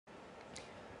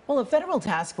Well, a federal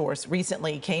task force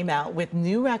recently came out with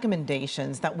new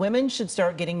recommendations that women should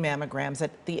start getting mammograms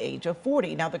at the age of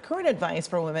 40. Now, the current advice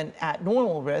for women at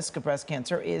normal risk of breast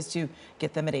cancer is to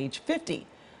get them at age 50.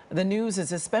 The news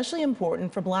is especially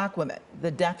important for Black women.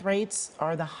 The death rates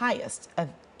are the highest of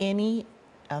any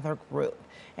other group.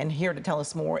 And here to tell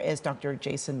us more is Dr.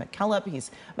 Jason McKellop.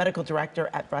 He's medical director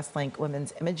at Breastlink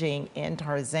Women's Imaging in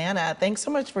Tarzana. Thanks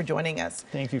so much for joining us.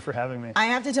 Thank you for having me. I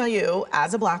have to tell you,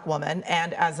 as a Black woman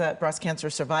and as a breast cancer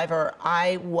survivor,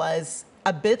 I was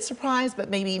a bit surprised, but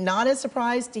maybe not as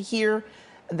surprised to hear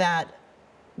that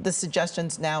the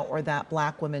suggestions now are that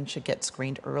Black women should get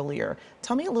screened earlier.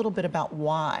 Tell me a little bit about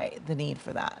why the need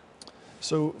for that.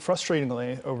 So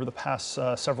frustratingly, over the past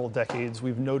several decades,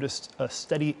 we've noticed a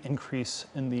steady increase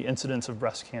in the incidence of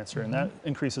breast cancer, and that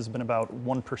increase has been about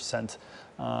 1%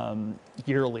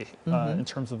 yearly in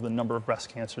terms of the number of breast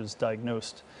cancers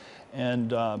diagnosed. And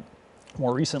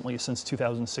more recently, since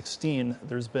 2016,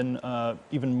 there's been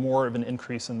even more of an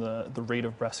increase in the rate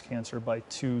of breast cancer by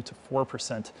 2 to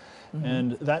 4%.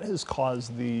 And that has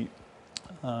caused the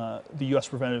U.S.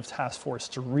 Preventative Task Force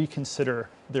to reconsider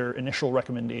their initial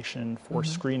recommendation for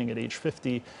screening at age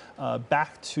 50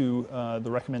 back to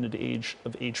the recommended age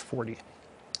of age 40.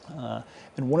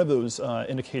 And one of those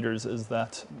indicators is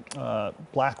that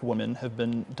Black women have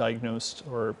been diagnosed,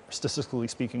 or statistically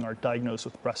speaking, are diagnosed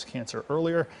with breast cancer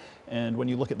earlier. And when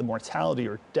you look at the mortality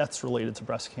or deaths related to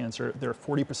breast cancer, they're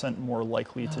 40% more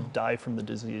likely to die from the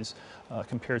disease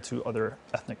compared to other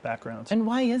ethnic backgrounds. And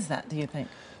why is that, do you think?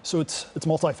 So it's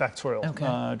multifactorial.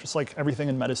 Okay. Just like everything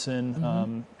in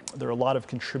medicine, there are a lot of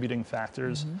contributing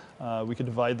factors. We could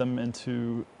divide them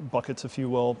into buckets, if you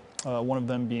will. One of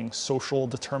them being social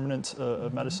determinants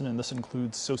of medicine, and this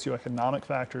includes socioeconomic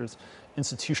factors,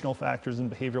 institutional factors,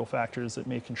 and behavioral factors that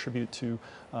may contribute to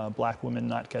Black women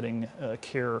not getting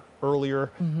care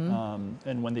earlier,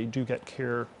 and when they do get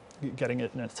care, getting it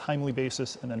in a timely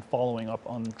basis, and then following up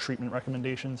on treatment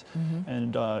recommendations.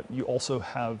 And you also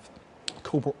have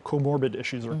comorbid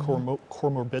issues or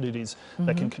comorbidities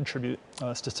that can contribute.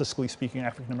 Statistically speaking,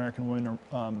 African American women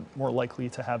are more likely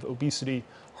to have obesity,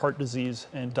 heart disease,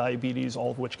 and diabetes, all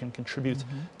of which can contribute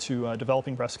to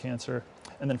developing breast cancer.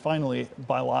 And then finally,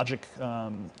 biologic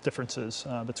differences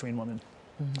between women.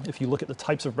 If you look at the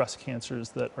types of breast cancers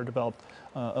that are developed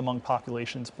among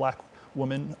populations, Black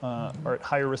women are at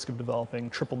higher risk of developing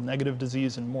triple negative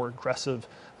disease and more aggressive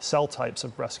cell types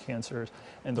of breast cancers,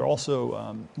 and they're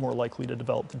also more likely to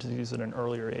develop the disease at an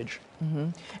earlier age.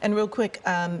 And real quick,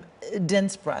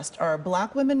 dense breast. Are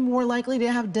Black women more likely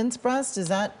to have dense breast? Is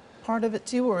that part of it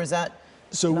too, or is that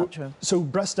not true? So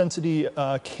breast density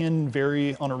can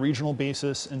vary on a regional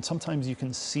basis, and sometimes you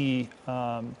can see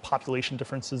population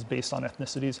differences based on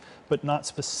ethnicities, but not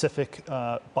specific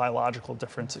biological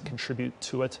difference that contribute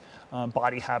to it.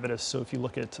 Body habitus, so if you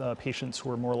look at patients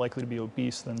who are more likely to be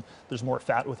obese, then there's more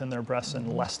fat within their breasts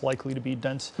and less likely to be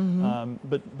dense,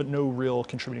 but no real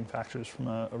contributing factors from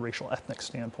a racial ethnic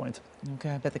standpoint.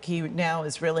 Okay, but the key now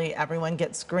is really everyone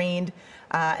gets screened,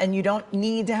 and you don't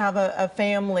need to have a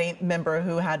family member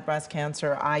who had breast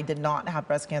cancer. I did not have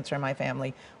breast cancer in my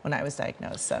family when I was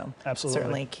diagnosed, so absolutely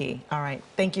certainly key. All right,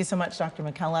 thank you so much, Dr.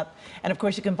 McKellop. And of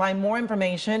course, you can find more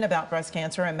information about breast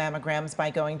cancer and mammograms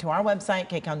by going to our website,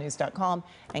 kcalnews.com,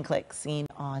 and click Seen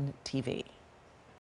on TV.